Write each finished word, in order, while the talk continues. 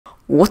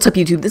What's up,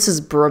 YouTube? This is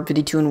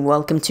WW2 and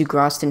welcome to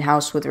Groesten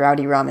House with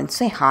Rowdy Ramen.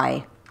 Say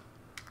hi.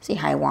 Say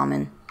hi,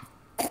 Ramen.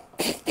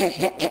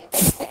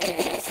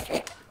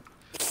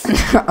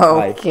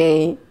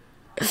 Okay.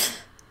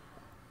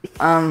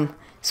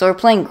 So we're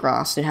playing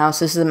Groesten House.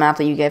 This is the map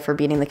that you get for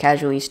beating the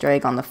casual Easter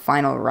egg on the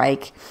final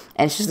Reich.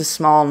 And it's just a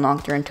small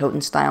Nocturne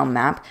Toten style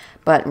map.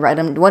 But what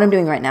I'm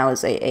doing right now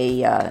is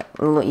a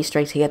little Easter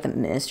egg to get the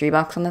mystery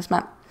box on this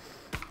map.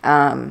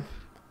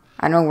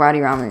 I know why Rowdy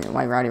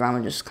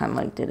Ramen just kind of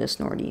like did a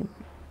snorty,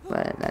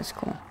 but that's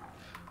cool.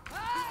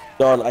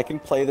 Don, I can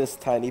play this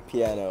tiny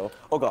piano.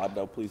 Oh god,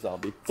 no, please,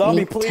 zombie.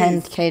 Zombie, please!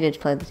 10k to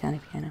play the tiny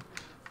piano.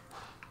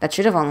 That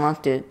should have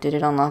unlocked it. Did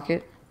it unlock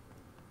it?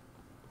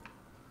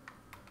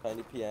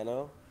 Tiny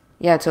piano?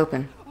 Yeah, it's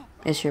open.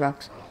 Mystery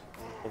box.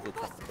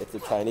 It's a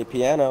tiny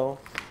piano.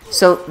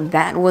 So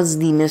that was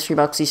the mystery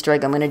box Easter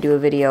egg. I'm going to do a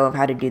video of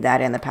how to do that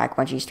and the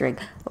Pack-a-Punch Easter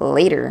egg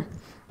later.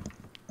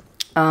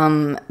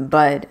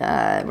 But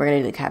we're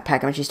gonna do the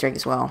Pack-a-Punch Easter egg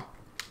as well.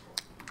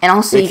 And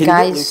also, you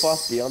guys, can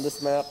you be on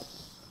this map?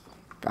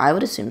 I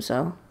would assume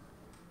so.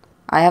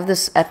 I have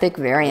this epic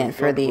variant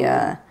for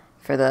the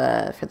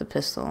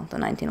pistol, the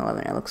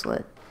 1911. It looks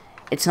lit.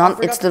 It's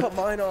not. It's the. Put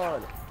mine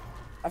on.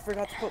 I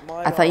forgot to put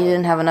mine. I thought you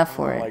didn't have enough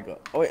for it. Oh my god.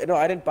 Oh wait, no,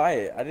 I didn't buy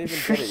it. I didn't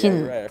even get it. Yeah,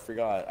 you're right. I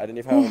forgot. I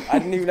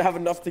didn't even have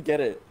enough to get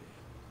it.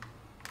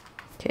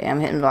 Okay,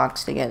 I'm hitting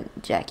box to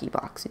get Jackie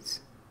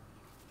boxes.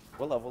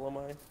 What level am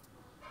I?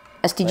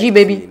 STG,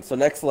 baby. So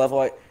next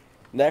level,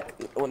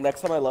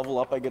 next time I level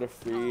up, I get a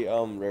free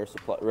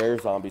rare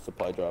zombie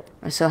supply drop.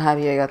 I'm so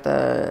happy I got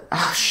the.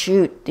 Oh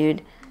shoot,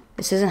 dude,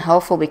 this isn't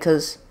helpful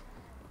because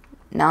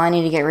now I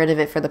need to get rid of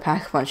it for the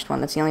Pack-a-Punch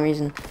one. That's the only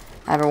reason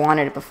I ever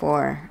wanted it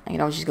before. I could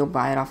always just go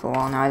buy it off the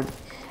wall. Now I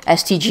have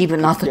STG, but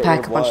not the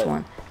Pack-a-Punch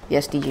one. The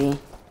STG.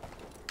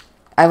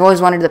 I've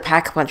always wanted the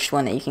Pack-a-Punch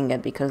one that you can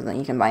get because then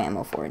you can buy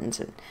ammo for it. And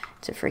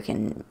it's a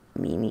freaking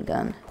meme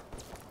gun.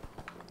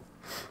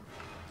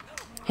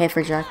 Hit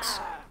for Jax.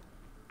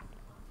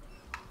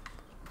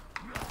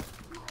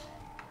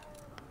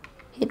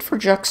 Hit for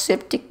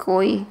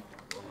Jacksepticeye.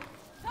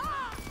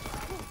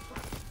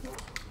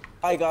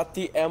 I got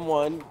the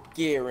M1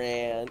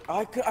 Gearan.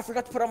 I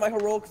forgot to put on my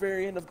heroic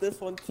variant of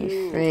this one too.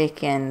 You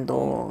freaking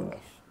dog.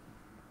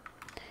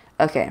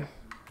 Okay.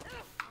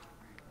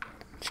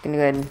 Just gonna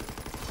go ahead and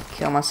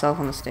kill myself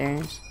on the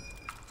stairs.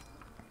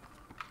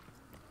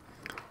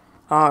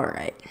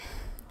 Alright.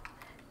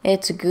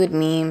 It's a good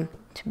meme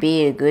to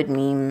be a good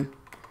meme.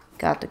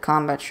 Got the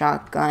combat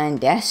shotgun.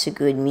 That's a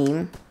good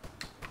meme.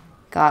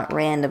 Got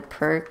random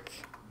perk.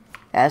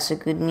 That's a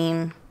good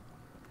meme.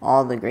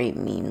 All the great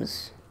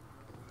memes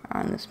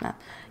are on this map.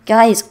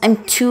 Guys,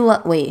 I'm 2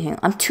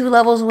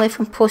 levels away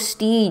from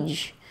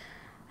prestige.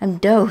 I'm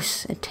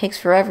dose. It takes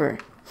forever.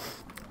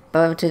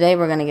 But today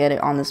we're gonna get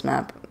it on this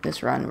map.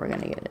 This run, we're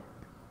gonna get it.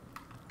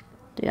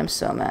 Dude, I'm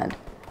so mad.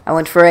 I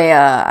went for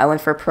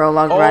a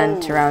prologue run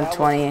to round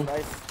 20.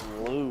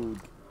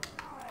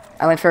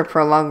 I went for a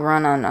prologue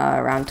run on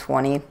round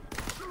 20,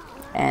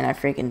 and I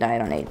freaking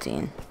died on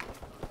 18.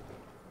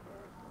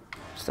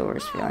 It's the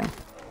worst feeling.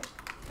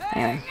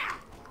 Anyway,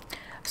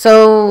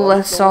 so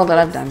that's all that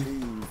I've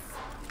done.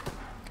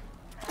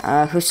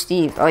 Who's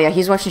Steve? Oh yeah,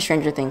 he's watching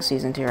Stranger Things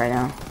season 2 right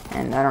now,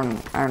 and I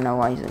don't know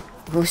why he's like,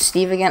 who's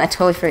Steve again? I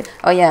totally forgot.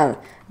 Oh yeah,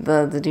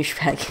 the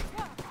douchebag.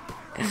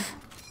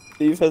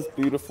 Steve has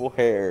beautiful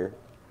hair.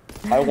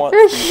 I want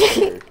Steve's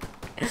hair.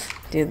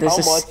 Dude,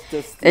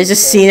 there's a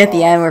scene at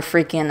the end where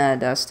freaking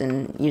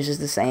Dustin uses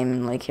the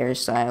same like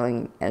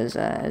hairstyling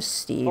as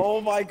Steve. Oh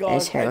my god!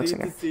 His hair looks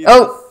like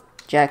oh,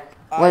 Jack.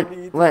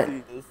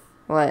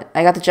 What?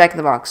 I got the Jack in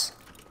the box.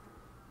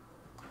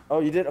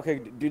 Oh, you did? Okay,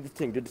 do the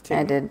ting. Do the ting.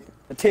 I did.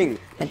 The ting.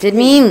 I did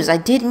memes. I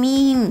did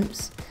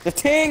memes. The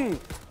ting.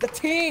 The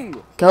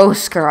ting.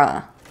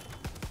 Ghoskra.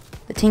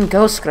 The ting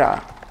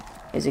Ghoskra.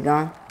 Is it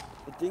gone?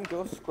 The ting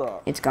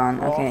Ghoskra. It's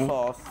gone. Okay.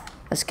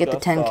 Let's get the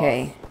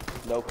 10k.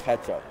 No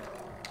ketchup.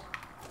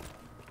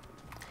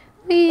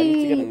 Whee! I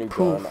need to get a new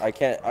gun. I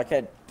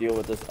can't deal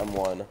with this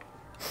M1.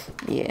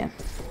 Yeah.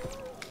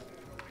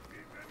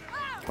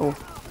 Oh.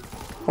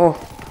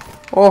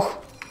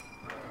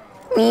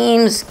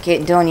 Memes.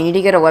 Dylan, you need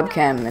to get a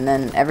webcam, and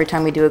then every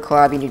time we do a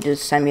collab, you need to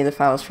just send me the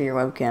files for your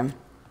webcam,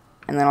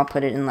 and then I'll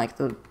put it in like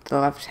the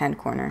left-hand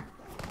corner,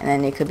 and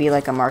then it could be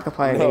like a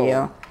Markiplier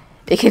video.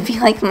 It could be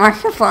like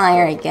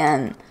Markiplier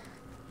again.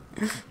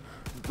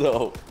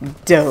 No.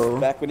 Doe.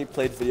 Back when he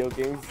played video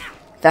games.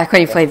 Back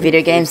when he played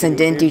video games and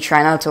didn't do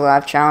try not to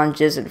laugh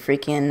challenges and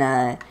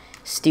freaking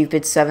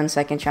stupid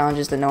 7-second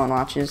challenges that no one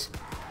watches.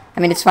 I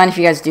mean, it's fine if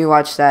you guys do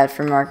watch that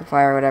from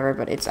Markiplier or whatever,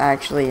 but it's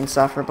actually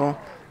insufferable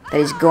that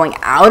he's going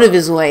out of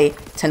his way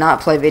to not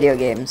play video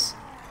games.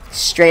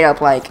 Straight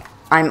up, like,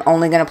 I'm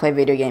only gonna play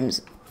video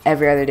games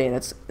every other day.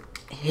 That's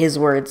his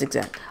words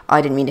exact. Oh,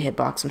 I didn't mean to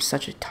hitbox. I'm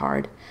such a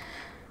tard.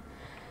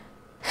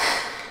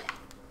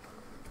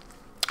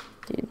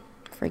 Dude,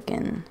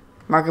 freaking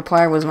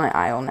Markiplier was my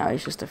idol. Now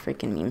he's just a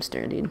freaking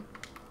memester, dude.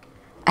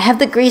 I have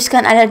the grease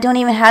gun. I don't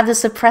even have the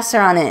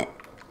suppressor on it.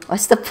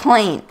 What's the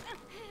point?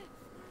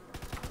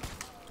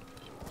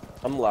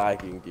 I'm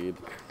lagging, dude.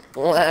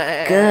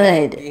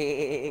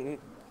 Good.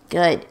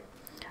 Good.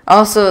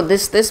 Also,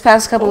 this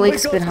past couple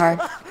weeks been hard.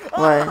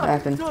 What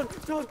happened?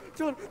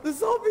 John, the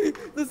zombie!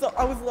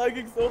 I was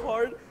lagging so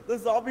hard. The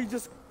zombie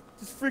just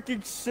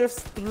freaking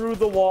shifts through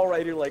the wall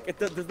right here. Like,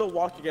 there's no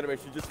walking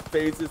animation. It just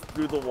phases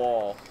through the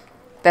wall.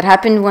 That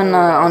happened when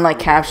on like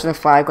Capture the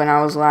Flag when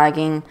I was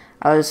lagging.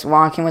 I was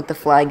walking with the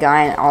flag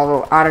guy, and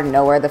out of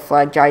nowhere, the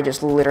flag guy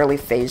just literally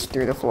phased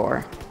through the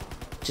floor.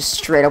 Just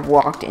straight up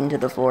walked into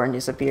the floor and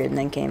disappeared, and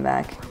then came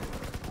back.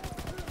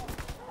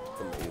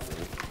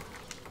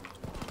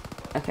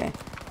 Okay.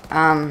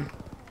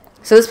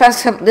 So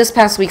this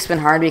past week's been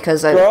hard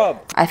because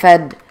I've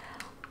had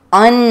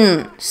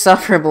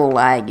unsufferable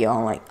lag,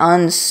 y'all. Like,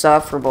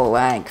 unsufferable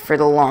lag for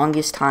the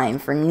longest time,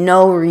 for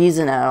no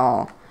reason at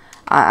all.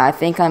 I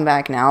think I'm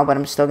back now, but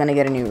I'm still gonna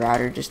get a new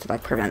router just to,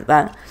 like, prevent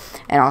that.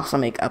 And also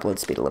make upload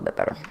speed a little bit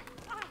better.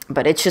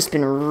 But it's just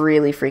been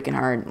really freaking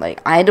hard.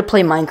 Like, I had to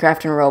play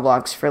Minecraft and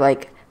Roblox for,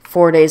 like,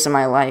 4 days of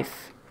my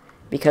life.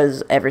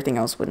 Because everything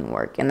else wouldn't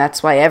work. And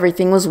that's why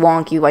everything was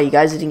wonky, why you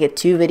guys didn't get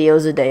 2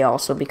 videos a day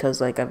also.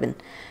 Because, like, I've been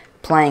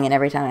playing, and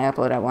every time I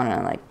upload, I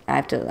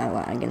have to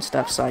lag and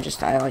stuff. So I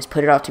always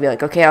put it off to be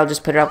like, okay, I'll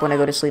just put it up when I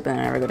go to sleep, and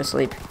I never go to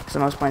sleep. Because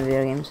I'm always playing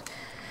video games.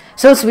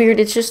 So it's weird.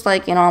 It's just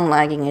like, you know, I'm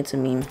lagging. It's a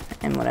meme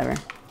and whatever.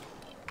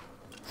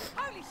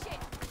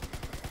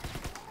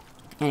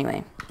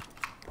 Anyway,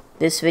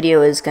 this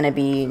video is going to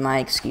be my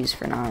excuse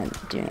for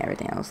not doing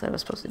everything else that I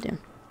was supposed to do.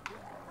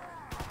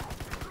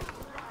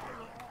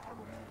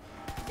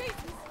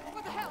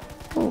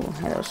 Oh,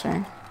 hello,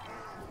 sir.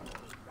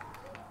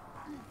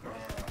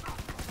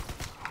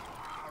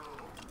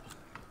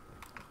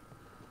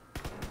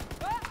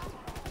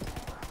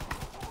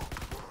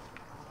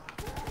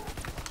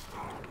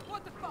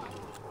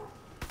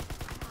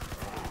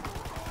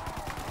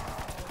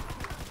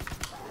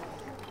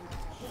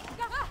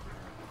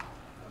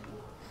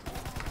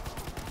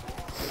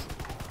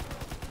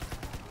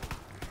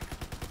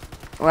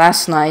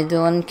 Last night,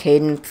 Dylan,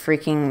 Caden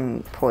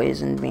freaking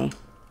poisoned me.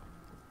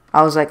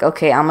 I was like,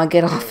 okay, I'm gonna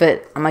get off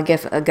at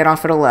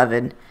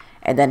 11,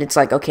 and then it's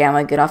like, okay, I'm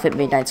gonna get off at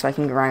midnight so I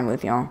can grind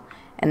with y'all.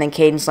 And then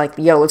Caden's like,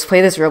 yo, let's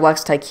play this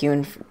Roblox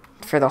Tycoon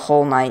for the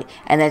whole night.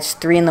 And then it's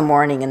 3 in the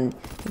morning, and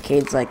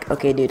Caden's like,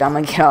 okay, dude, I'm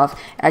gonna get off.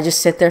 And I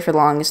just sit there for the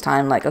longest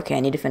time, like, okay,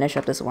 I need to finish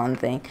up this one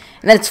thing.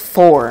 And then it's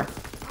 4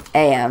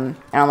 a.m.,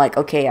 and I'm like,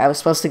 okay, I was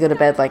supposed to go to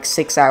bed like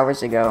 6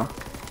 hours ago.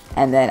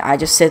 And then I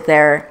just sit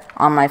there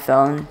on my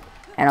phone,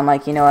 and I'm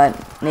like, you know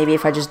what, maybe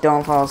if I just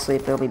don't fall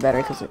asleep, it'll be better,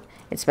 because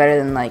it's better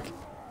than, like,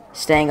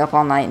 staying up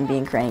all night and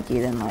being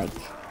cranky than, like,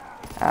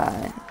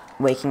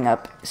 waking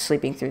up,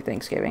 sleeping through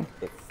Thanksgiving.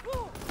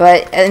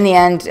 But in the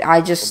end,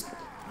 I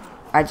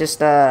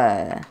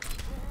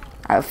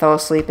fell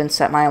asleep and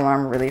set my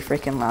alarm really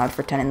freaking loud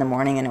for 10 in the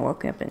morning, and it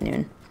woke me up at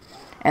noon.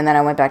 And then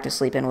I went back to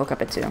sleep and woke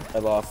up at 2. I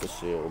lost the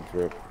shield,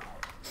 Drip.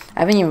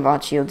 I haven't even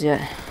bought shields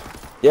yet.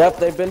 Yep,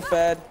 they've been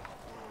fed.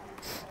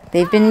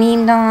 They've been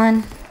memed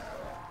on.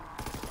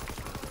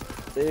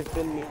 They've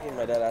been memeing.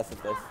 My dad asked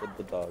if I fed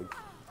the dog.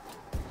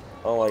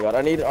 Oh my god, I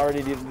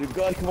already need a nuke.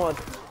 God, come on.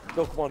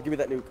 Go, come on, give me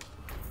that nuke.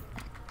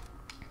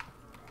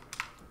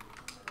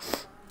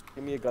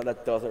 Give me a gun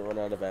that doesn't run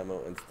out of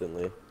ammo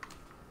instantly.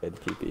 Good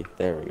PP.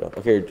 There we go.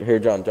 Okay, here,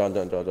 John.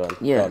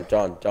 Yeah.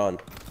 John.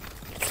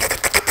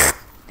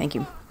 Thank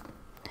you.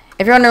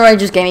 If you're wondering why you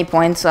just gave me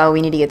points,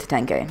 we need to get to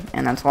 10k.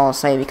 And that's all I'll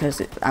say,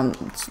 because I'm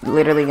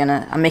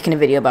making a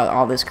video about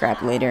all this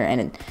crap later,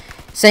 and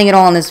saying it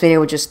all in this video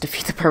would just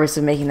defeat the purpose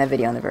of making that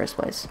video in the first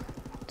place.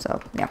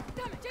 So, yeah.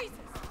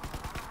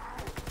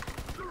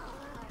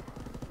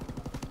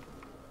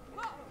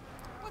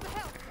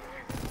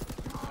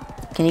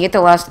 Can you get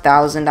the last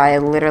 1,000? I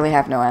literally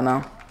have no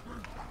ammo.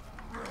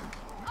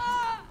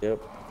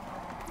 Yep.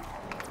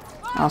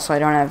 Also, I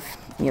don't have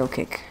mule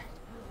kick.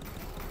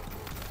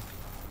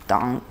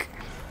 Donk.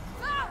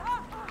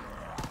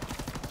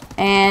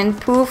 And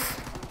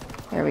poof.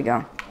 There we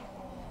go.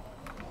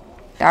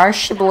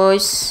 There's the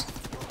boys.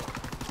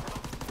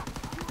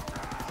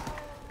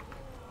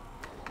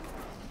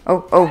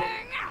 Oh.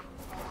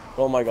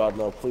 Oh my god,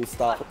 no. Please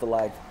stop with the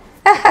lag.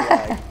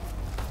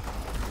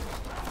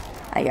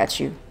 I got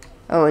you.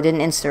 Oh, it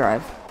didn't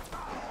insta-revive.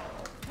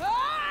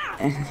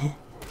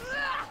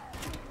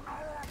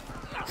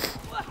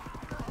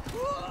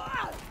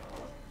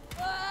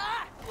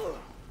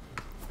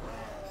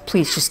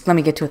 Please, just let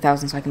me get to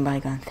 1,000 so I can buy a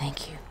gun.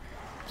 Thank you.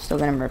 Still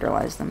gonna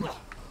murderize them.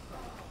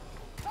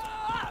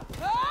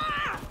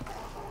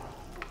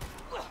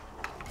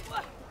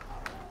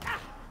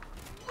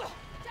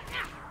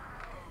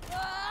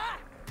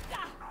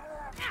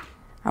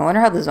 I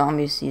wonder how the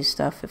zombies see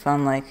stuff if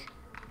I'm, like,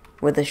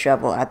 with a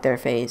shovel at their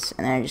face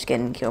and they're just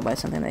getting killed by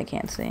something they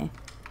can't see.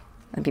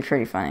 That'd be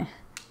pretty funny.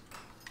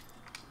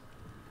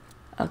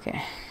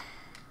 Okay.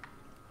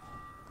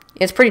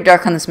 It's pretty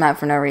dark on this map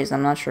for no reason.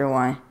 I'm not sure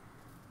why.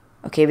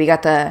 Okay, we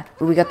got the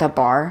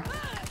bar.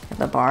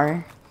 The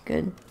bar.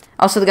 Good.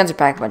 Also, the guns are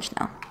pack-punched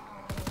now.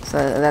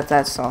 So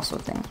that's also a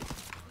thing.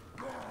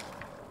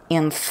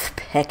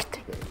 Inspect.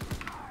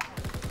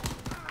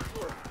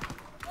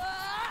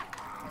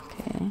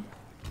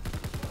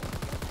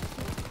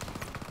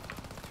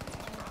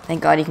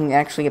 Thank God you can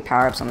actually get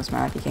power-ups on this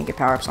map. You can't get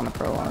power-ups on the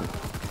prologue.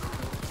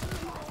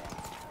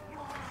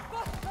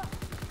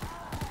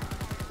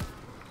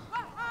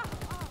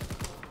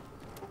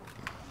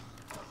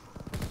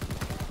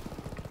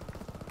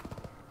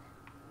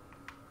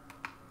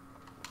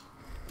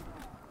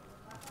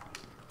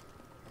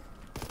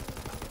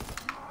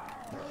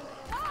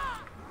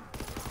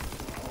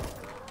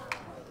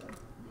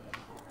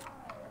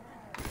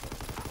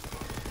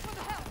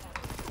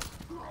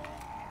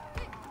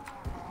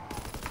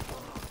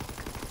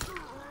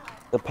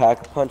 The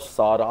pack punch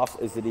sawed off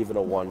isn't even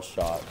a one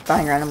shot.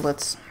 Buying random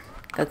blitz.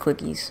 Got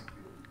quickies.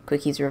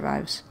 Quickies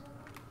revives.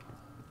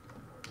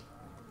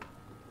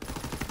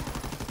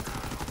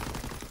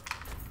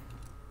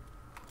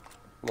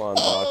 Come on,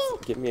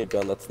 Box. Give me a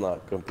gun that's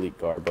not complete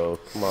garbo.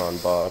 Come on,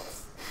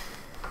 Box.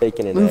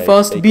 Taking an Move egg.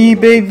 fast, B,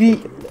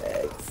 baby.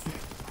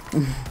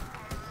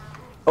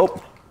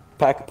 Oh,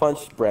 pack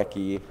punch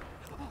Brecky.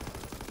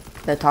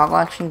 The toggle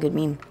action, good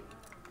meme.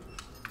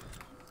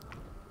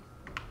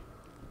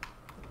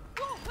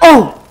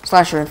 Oh!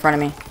 Slasher in front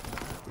of me.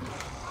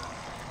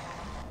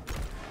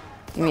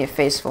 Give me a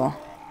face full.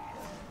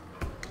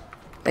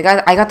 The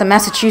guy, I got the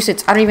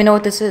Massachusetts. I don't even know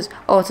what this is.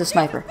 Oh, it's a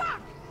sniper.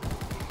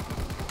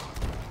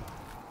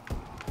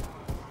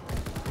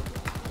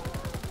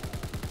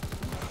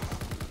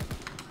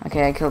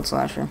 Okay, I killed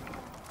Slasher.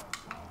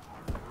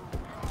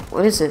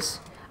 What is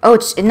this? Oh,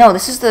 it's no.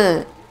 This is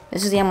the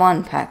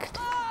M1 pact.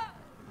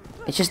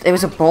 It's just it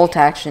was a bolt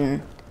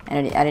action,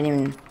 and I didn't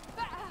even.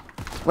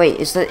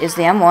 Wait, is the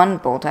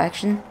M1 bolt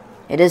action?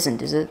 It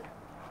isn't, is it?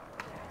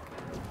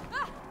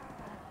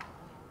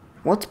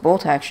 What's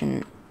bolt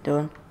action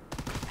doing?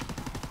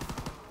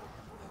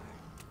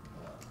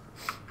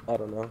 I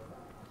don't know.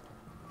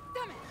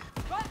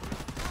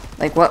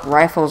 Like, what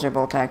rifles are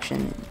bolt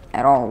action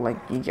at all? Like,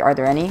 are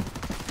there any?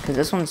 Because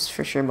this one's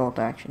for sure bolt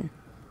action.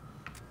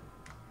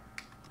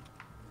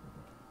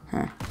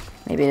 Huh.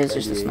 Maybe it is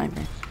just a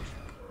sniper.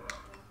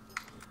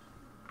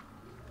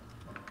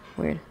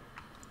 Weird.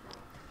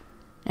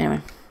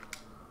 Anyway.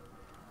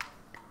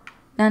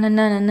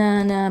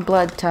 Na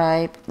blood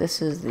type.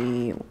 This is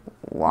the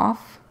WAF?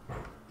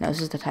 No,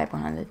 this is the Type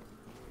 100.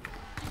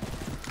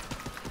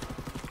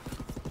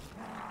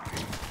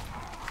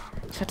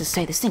 I was about to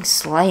say, this thing's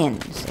slaying.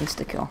 This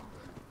insta-kill.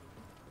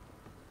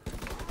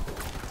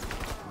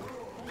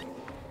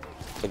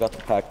 I got the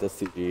packed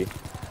SCG.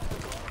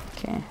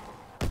 Okay.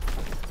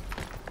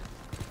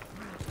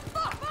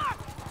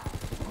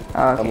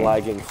 Oh, okay. I'm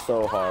lagging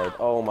so hard.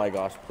 Oh my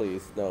gosh,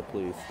 please. No,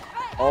 please.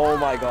 Oh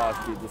my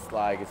gosh, dude, this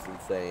lag is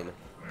insane.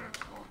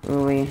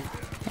 Ooh, here,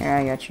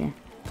 I got you.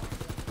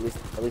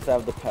 At least I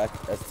have the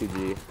packed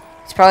STG.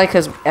 It's probably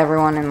because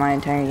everyone in my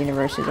entire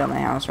universe is at my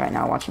house right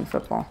now watching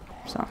football.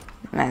 So,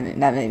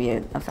 that may be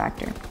a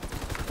factor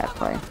at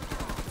play.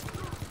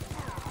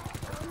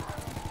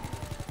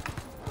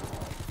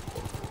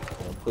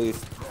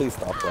 Please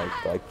stop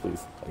like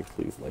please,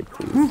 please.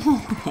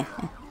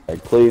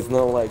 Like please,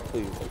 no like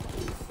please.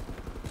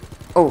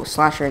 Oh,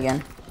 Slasher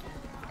again.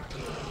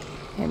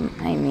 Hey,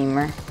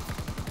 memer.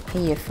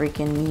 Hey, you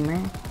freaking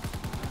memer.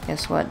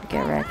 Guess what?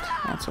 Get wrecked.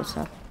 That's what's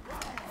up.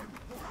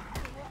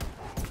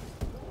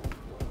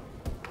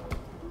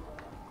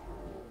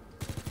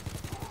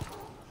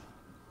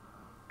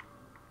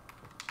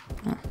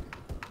 Huh.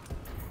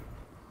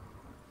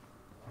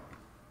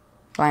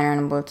 Flying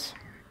random bullets.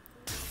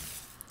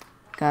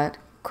 Got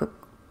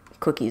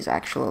cookies, the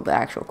actual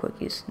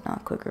cookies,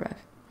 not quick revive.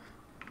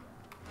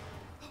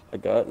 I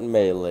got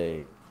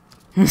melee.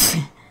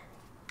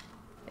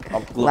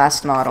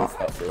 Last model.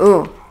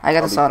 Ooh, I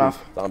got the sawed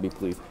off. Zombie,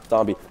 please.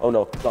 Zombie. Oh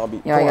no,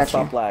 zombie. Yeah, I got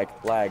stop you.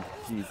 Lag.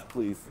 Jeez,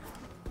 please.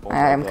 Oh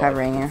I'm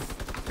covering you.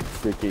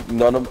 Freaking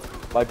none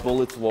of my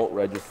bullets won't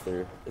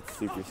register. It's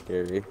super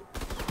scary.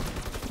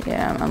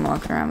 Yeah, I'm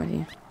walking around with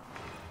you.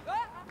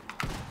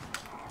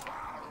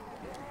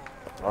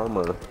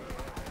 Armor.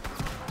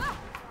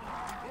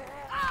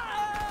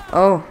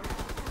 Oh,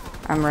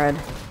 I'm red.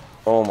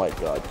 Oh my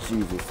god,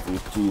 Jesus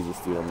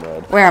dude, I'm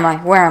red. Where am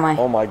I?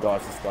 Oh my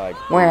gosh, this lag.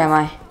 Where am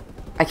I?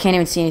 I can't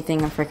even see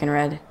anything, I'm freaking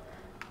red.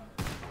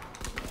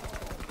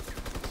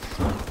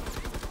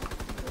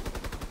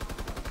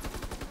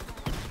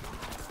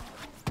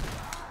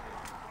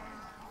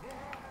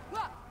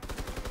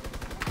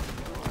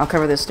 I'll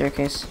cover this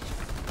staircase.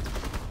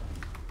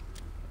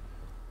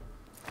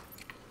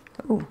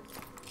 Oh,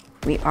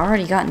 we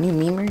already got new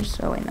memers?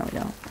 Oh wait, no we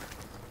don't.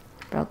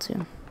 About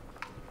to.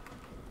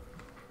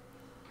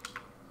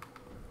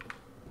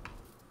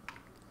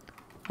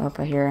 Oh,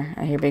 I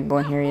hear big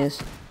boy, here he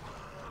is.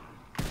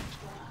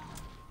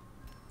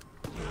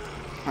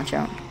 Watch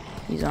out,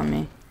 he's on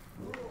me.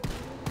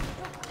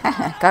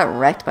 Haha, got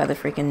wrecked by the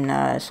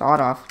freaking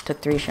sawed off.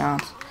 Took 3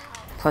 shots.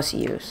 Plus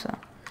you, so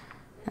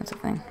that's a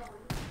thing.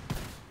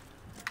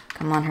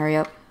 Come on, hurry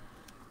up.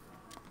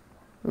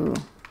 Ooh.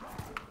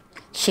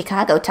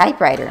 Chicago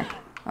typewriter.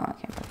 Oh, I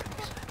can't put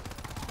this.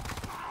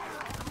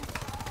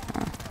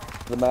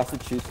 The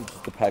Massachusetts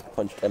is the pack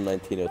punch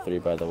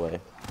M1903, by the way.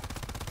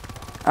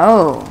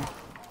 Oh.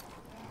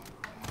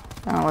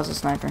 Oh, it was a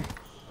sniper.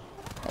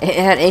 It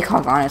had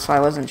ACOG on it, so I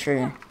wasn't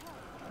sure.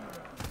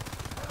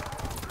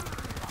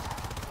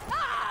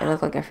 It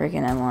looked like a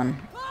freaking M1.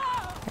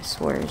 I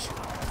swears.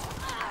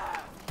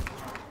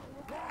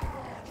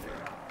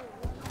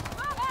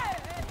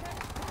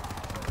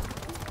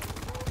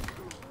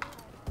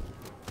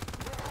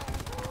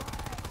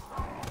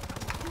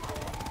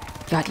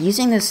 God,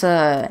 using this,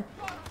 the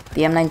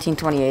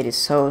M1928 is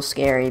so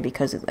scary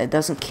because it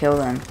doesn't kill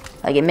them.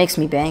 Like, it makes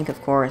me bank,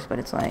 of course, but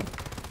it's like,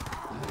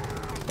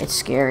 it's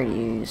scary to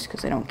use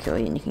because they don't kill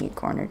you and you can get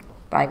cornered.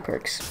 Buy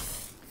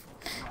perks.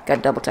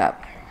 Got double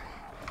tap.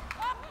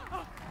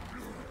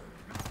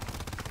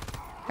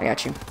 I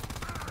got you.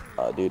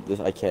 Dude,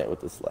 I can't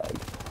with this lag.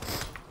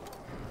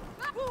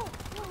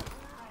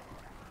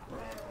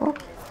 Oh.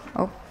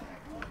 Oh.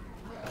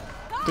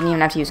 Didn't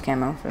even have to use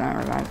camo for that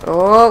revive.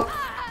 Oh!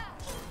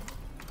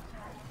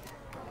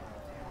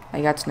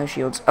 I got no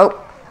shields.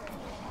 Oh!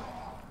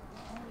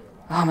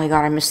 Oh my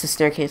god, I missed the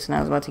staircase and I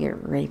was about to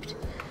get raped.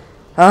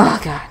 Oh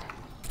god.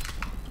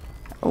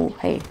 Oh,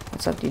 hey.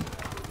 What's up, dude?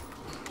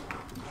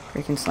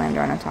 Freaking slammed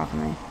right on top of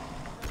me.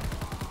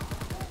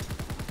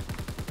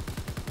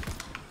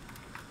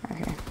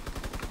 Okay.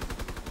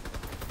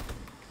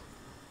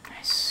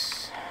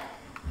 Nice.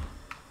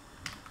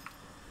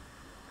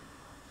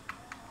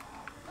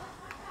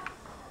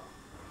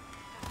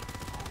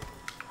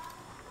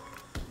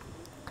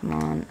 Come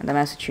on. The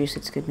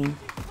Massachusetts could mean.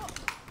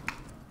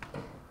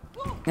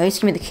 At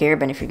least give me the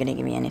carabin if you're gonna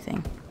give me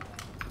anything.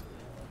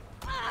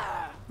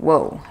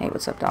 Whoa. Hey,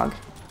 what's up, dog?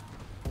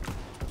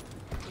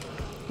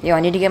 Yo, I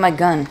need to get my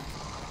gun.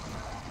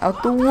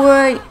 Out the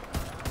way!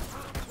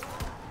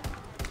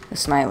 The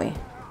smiley.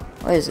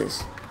 What is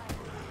this?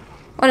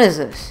 What is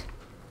this?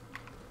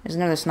 There's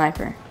another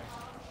sniper.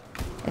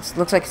 It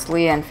looks like it's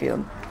Lee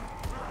Enfield.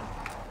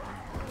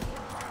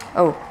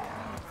 Oh.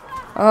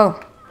 Oh.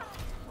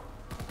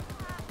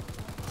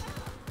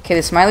 Okay,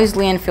 the smiley's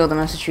Lee Enfield, the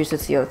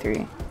Massachusetts, the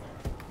 03.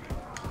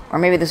 Or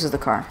maybe this is the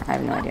car. I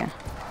have no idea.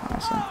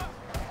 Honestly.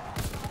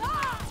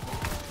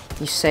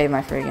 You saved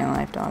my friggin'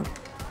 life, dog.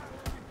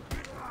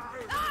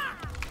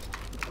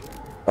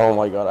 Oh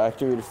my god, I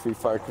activated Free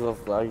Fire because I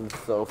was lagging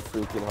so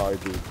freaking hard,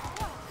 dude.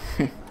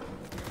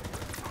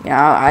 Yeah,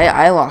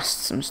 I lost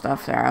some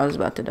stuff there. I was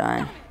about to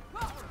die.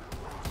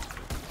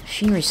 Is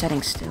she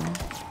resetting still?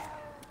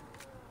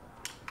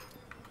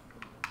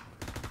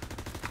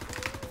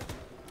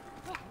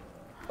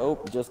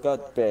 Oh, just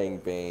got bang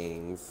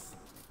bangs.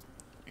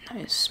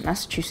 Nice.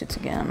 Massachusetts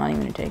again. I'm not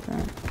even gonna take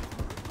that.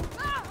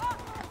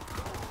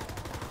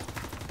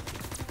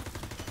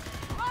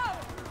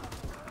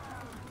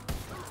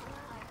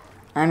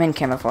 I'm in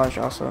camouflage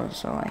also,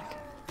 so like,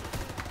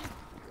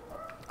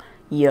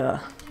 yeah.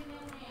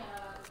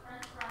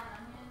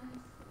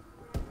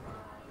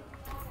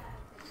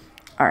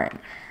 All right.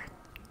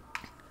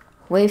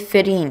 Wave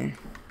 15.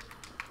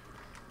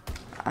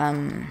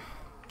 I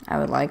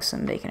would like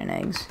some bacon and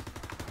eggs.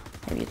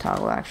 Maybe a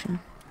toggle action.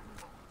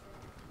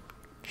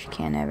 She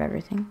can't have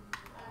everything.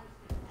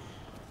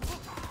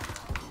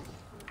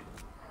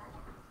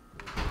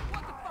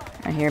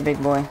 I hear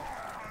big boy.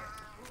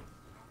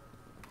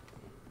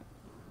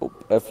 Oh,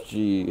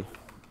 FG.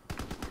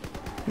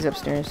 He's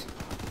upstairs.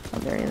 Oh,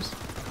 there he is.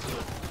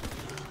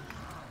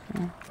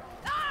 Yeah.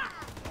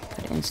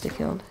 Got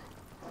insta-killed.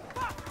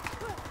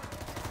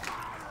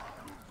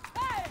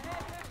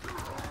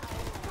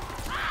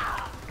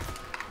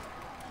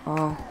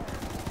 Oh.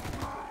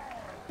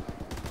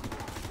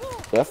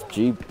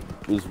 FG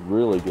is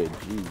really good,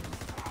 jeez.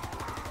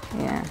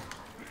 Yeah.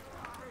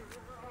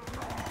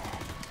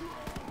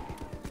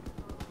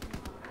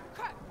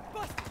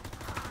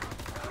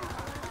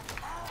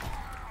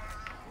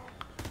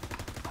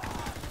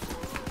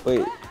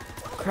 Wait,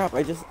 crap,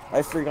 I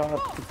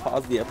forgot to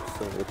pause the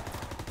episode.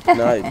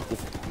 No,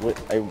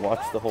 I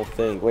watched the whole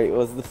thing. Wait,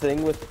 was the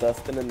thing with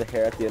Dustin and the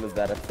hair at the end of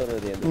that episode or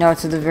the end of No,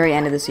 it's at the very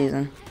end of the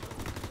season.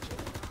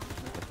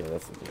 Okay,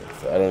 that's okay.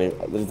 So I don't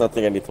even, there's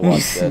nothing I need to watch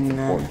that's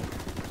important.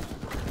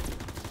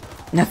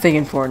 Nothing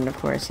important, of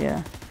course,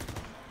 yeah.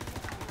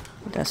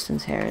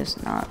 Dustin's hair is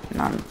not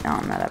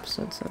on that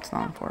episode, so it's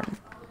not important.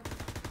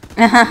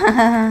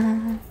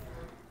 Can't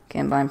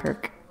buy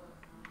perk.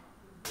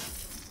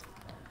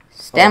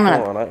 Stamina.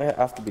 Oh, hold on, I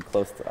have to be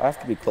close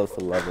to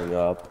leveling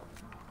up.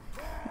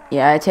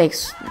 Yeah, it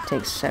takes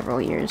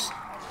several years.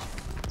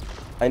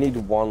 I need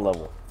one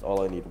level. That's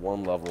all I need,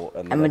 one level,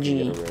 and then I can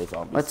get a rare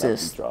zombie. What's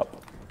this?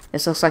 Drop.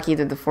 This looks like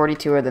either the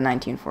 42 or the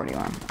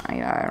 1941. I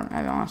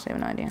honestly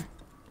have no idea.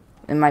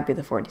 It might be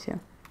the 42.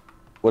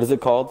 What is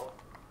it called?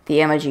 The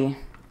MG.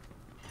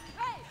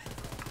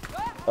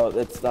 Oh,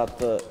 it's not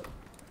the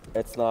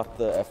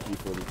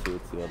FG42.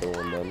 It's the other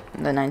one then.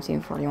 The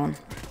 1941.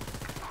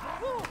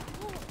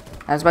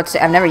 I was about to say,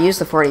 I've never used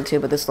the 42,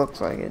 but this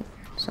looks like it.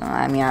 So,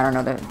 I mean, I don't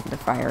know the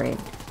fire rate.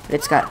 But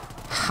it's got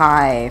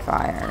high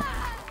fire.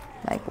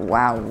 Like,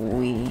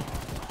 wow-wee.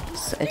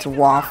 It's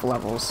WAF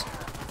levels.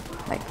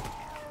 Like,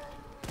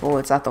 oh,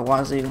 it's at the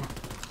wazoo.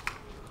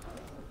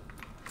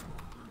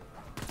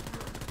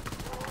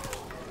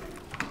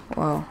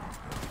 Whoa.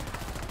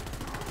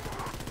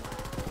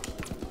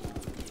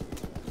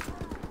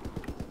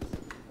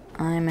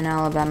 I'm an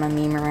Alabama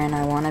memer and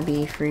I wanna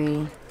be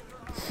free.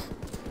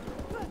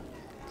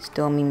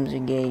 Still memes are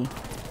gay.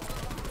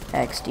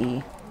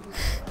 XD.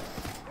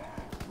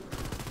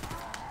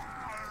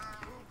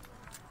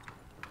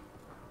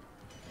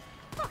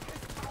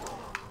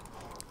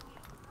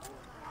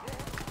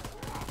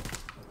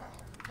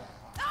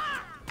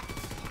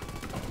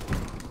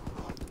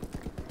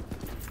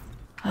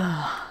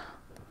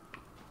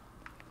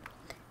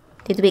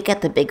 Did we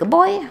get the bigger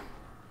boy?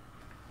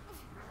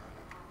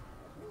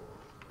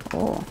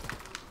 Oh.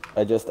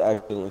 I just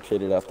accidentally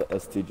traded out the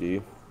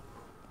STG.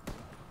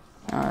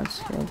 Oh,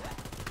 that's good.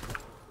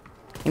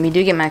 And you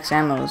do get max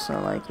ammo, so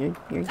like you're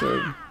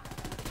good.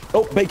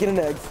 Oh, bacon and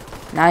eggs.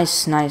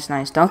 Nice, nice,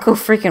 nice. Don't go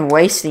freaking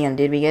wasting them,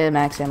 dude. We get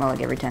max ammo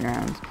like every 10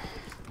 rounds.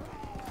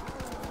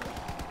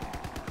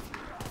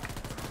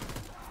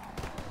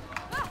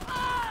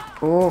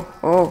 Oh,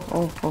 oh,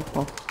 oh, oh,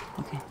 oh.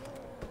 Okay.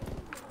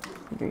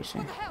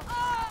 Greaser.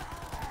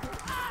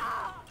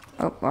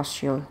 Oh, lost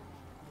shield.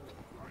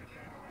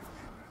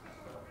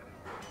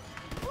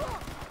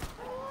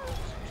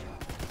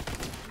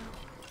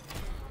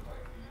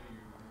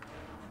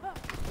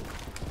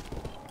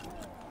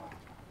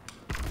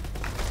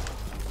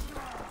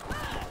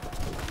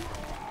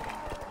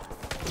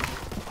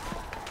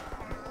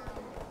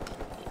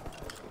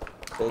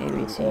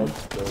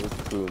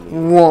 AVT.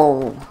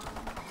 Whoa.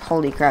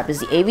 Holy crap.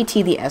 Is the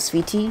AVT the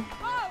SVT?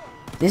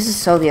 This is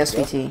so the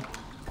SVT. Yep.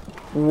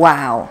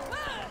 Wow.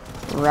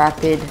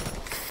 Rapid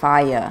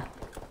fire.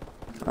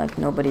 Like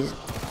nobody's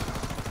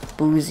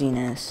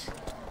booziness.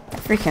 I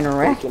freaking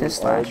wrecked this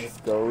slash.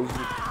 Goes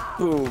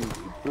boom,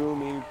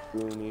 boomy,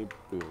 boomy,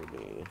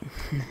 boomy.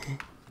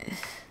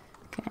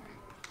 Okay.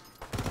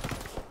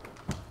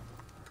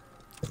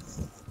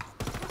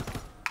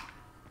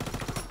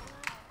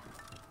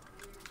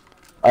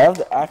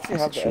 Actually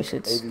have the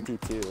AVT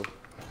too.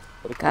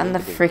 Gotten the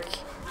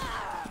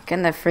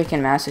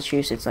freaking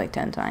Massachusetts like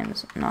 10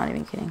 times. I'm not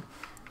even kidding.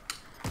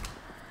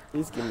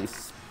 Please give me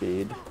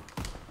speed.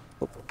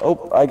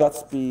 Oh, I got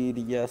speed.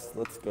 Yes,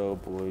 let's go,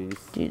 boys.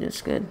 Dude,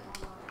 that's good.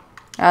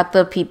 Got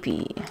the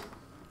PP.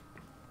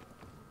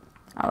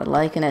 I would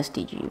like an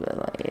SDG, but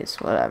like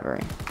it's whatever.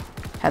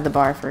 Had the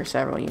bar for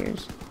several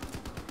years.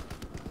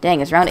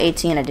 Dang, it's round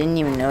 18. I didn't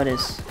even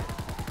notice.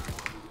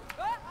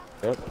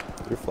 Yep,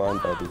 you're flying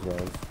by these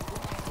rounds.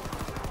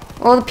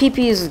 Well, the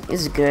PP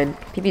is good.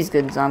 PP is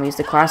good in zombies.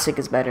 The classic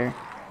is better,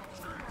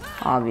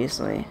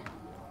 obviously.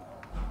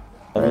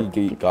 Have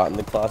you gotten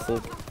the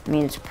classic? I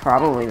mean, it's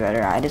probably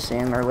better, I'd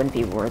assume, or it wouldn't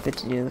be worth it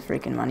to do the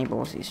freaking money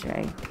balls Easter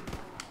egg.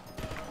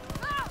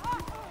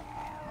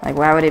 Like,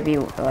 why would it be,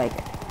 like,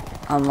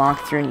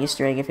 unlocked through an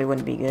Easter egg if it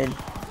wouldn't be good?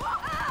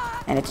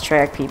 And it's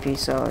Treyarch PP,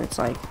 so it's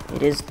like,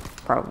 it is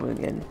probably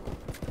good.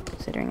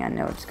 Considering I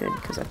know it's good,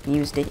 because I've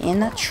used it in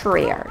the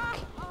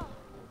Treyarch.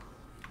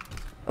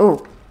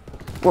 Oh!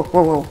 Whoa,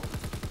 whoa, whoa.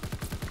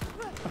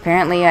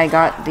 Apparently I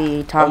got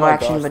the toggle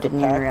action, but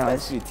didn't even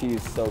realize. SVT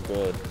is so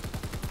good.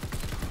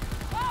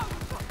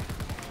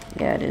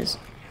 Yeah, it is.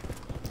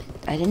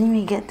 I didn't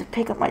even get to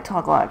pick up my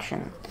toggle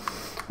action.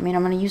 I mean,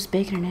 I'm gonna use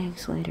bacon and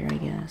eggs later, I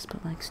guess,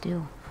 but like,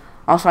 still.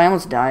 Also, I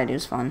almost died. It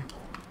was fun.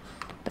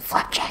 The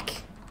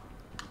flapjack.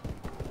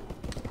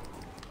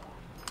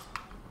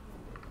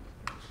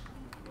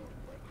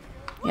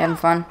 You having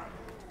fun?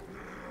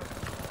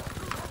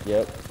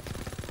 Yep.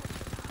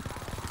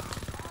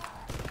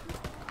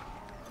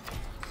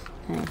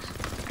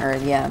 Thanks. Or,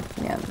 yeah,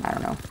 I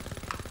don't know.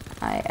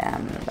 I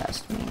am the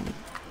best meme.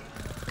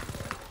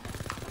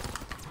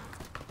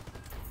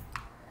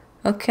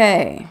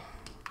 Okay.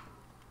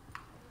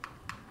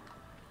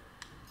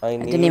 I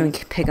didn't even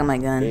pick up my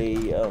gun.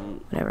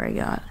 Whatever I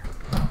got.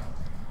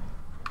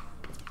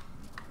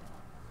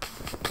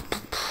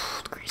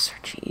 Greaser,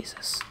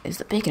 Jesus. Is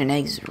the bacon and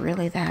eggs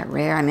really that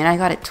rare? I mean, I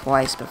got it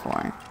twice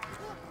before.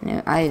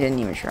 I didn't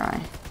even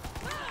try.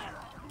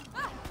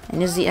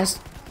 And is the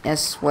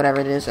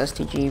whatever it is,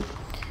 STG,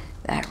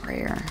 that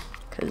rare?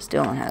 Because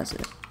Dylan has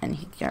it, and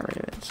he got rid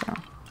of it, so.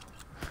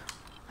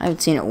 I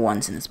haven't seen it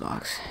once in this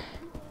box.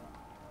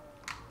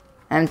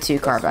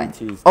 M2 carbine.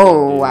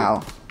 Oh,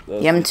 wow. The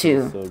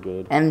M2. So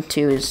good.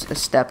 M2 is a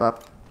step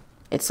up.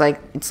 It's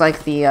like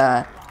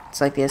the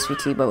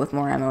SVT, but with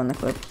more ammo in the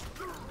clip.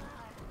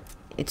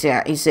 It's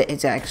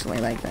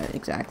actually like that,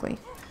 exactly.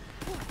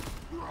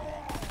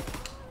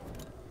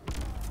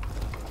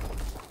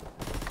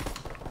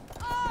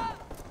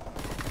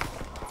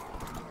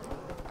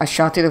 I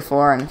shot through the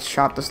floor and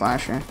shot the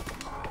slasher.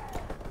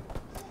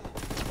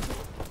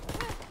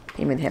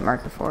 Gave me the hit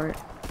marker for it.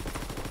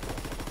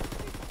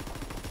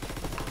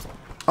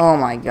 Oh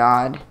my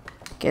god.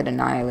 Get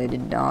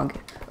annihilated, dog.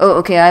 Oh,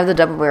 okay, I have the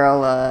double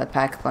barrel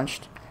pack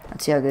punched.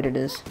 Let's see how good it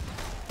is.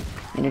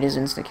 I mean, it is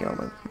insta-kill,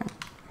 but...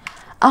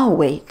 Oh,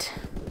 wait.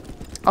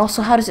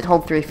 Also, how does it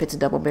hold 3 if it's a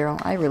double barrel?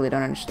 I really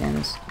don't understand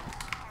this.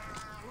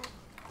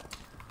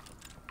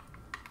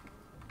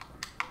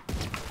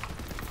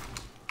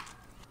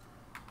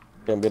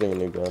 Okay, I'm getting a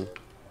new gun.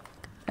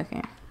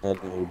 Okay. I had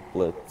a new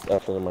blitz.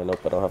 Actually, in my note,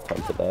 but I don't have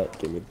time for that.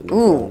 Give me the new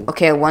gun.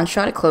 Okay, a one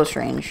shot at close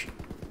range.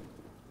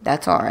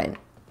 That's alright.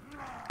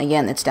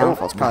 Again, its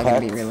downfall's probably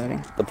gonna be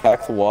reloading. The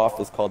PAX WAF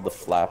is called the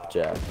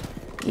Flapjack.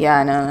 Yeah,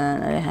 I know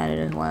that. I had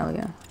it a while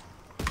ago.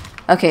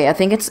 Okay, I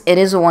think it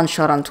is a one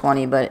shot on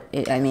 20, but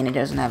I mean it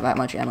doesn't have that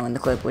much ammo in the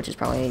clip, which is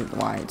probably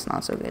why it's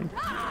not so good.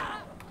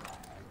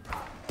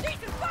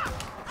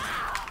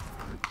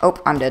 Oh,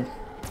 I'm dead.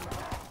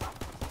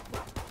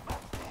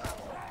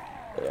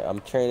 Yeah,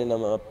 I'm training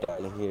them up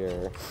down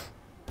here.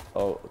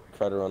 Oh,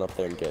 try to run up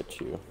there and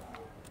get you.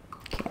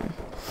 Okay.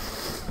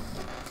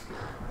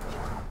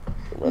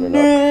 Running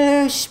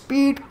No,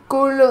 speed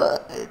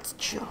cola. It's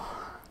chill.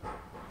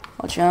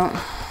 Watch out.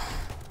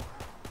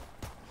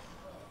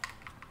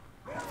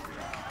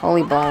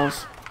 Holy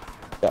balls.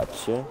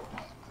 Gotcha.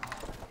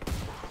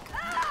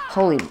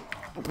 Holy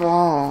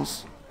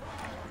balls.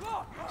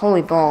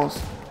 Holy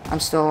balls. I'm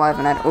still alive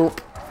and that. Oh.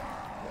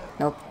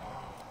 Nope.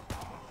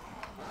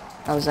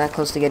 I was that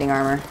close to getting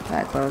armor.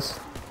 That close.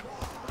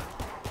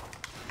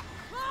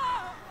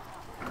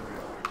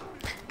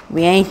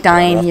 We ain't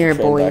dying here,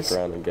 boys. Back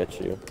around and get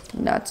you.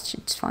 No,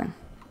 it's fine.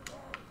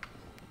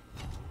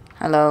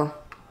 Hello.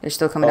 They're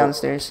still coming down the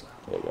stairs.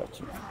 Yeah, I got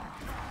you.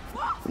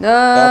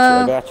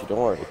 No. I got you. Don't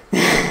worry.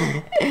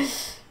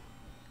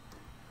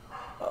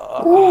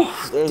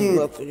 There's dude.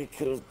 nothing you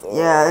could have done.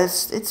 Yeah,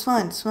 it's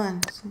fine. It's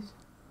fine.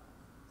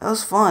 That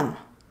was fun.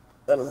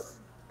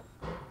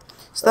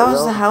 So that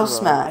was the house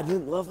map. I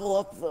didn't level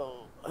up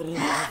though. I didn't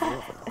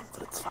level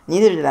up.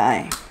 Neither did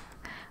I.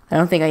 I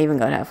don't think I even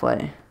got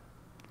halfway.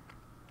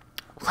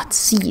 Let's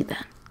see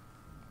then.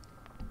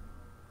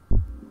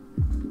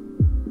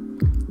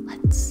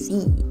 Let's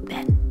see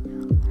then.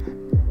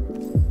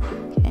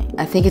 Okay,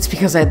 I think it's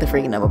because I had the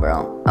freaking double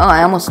barrel. Oh,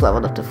 I almost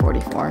leveled up to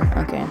 44.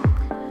 Okay.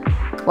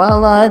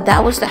 Well,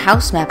 that was the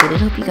house map. I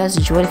did hope you guys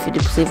enjoyed. If you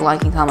did, please leave a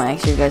like and comment. Make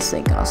sure you guys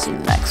think. I'll see you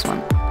in the next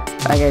one.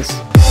 Bye,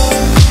 guys.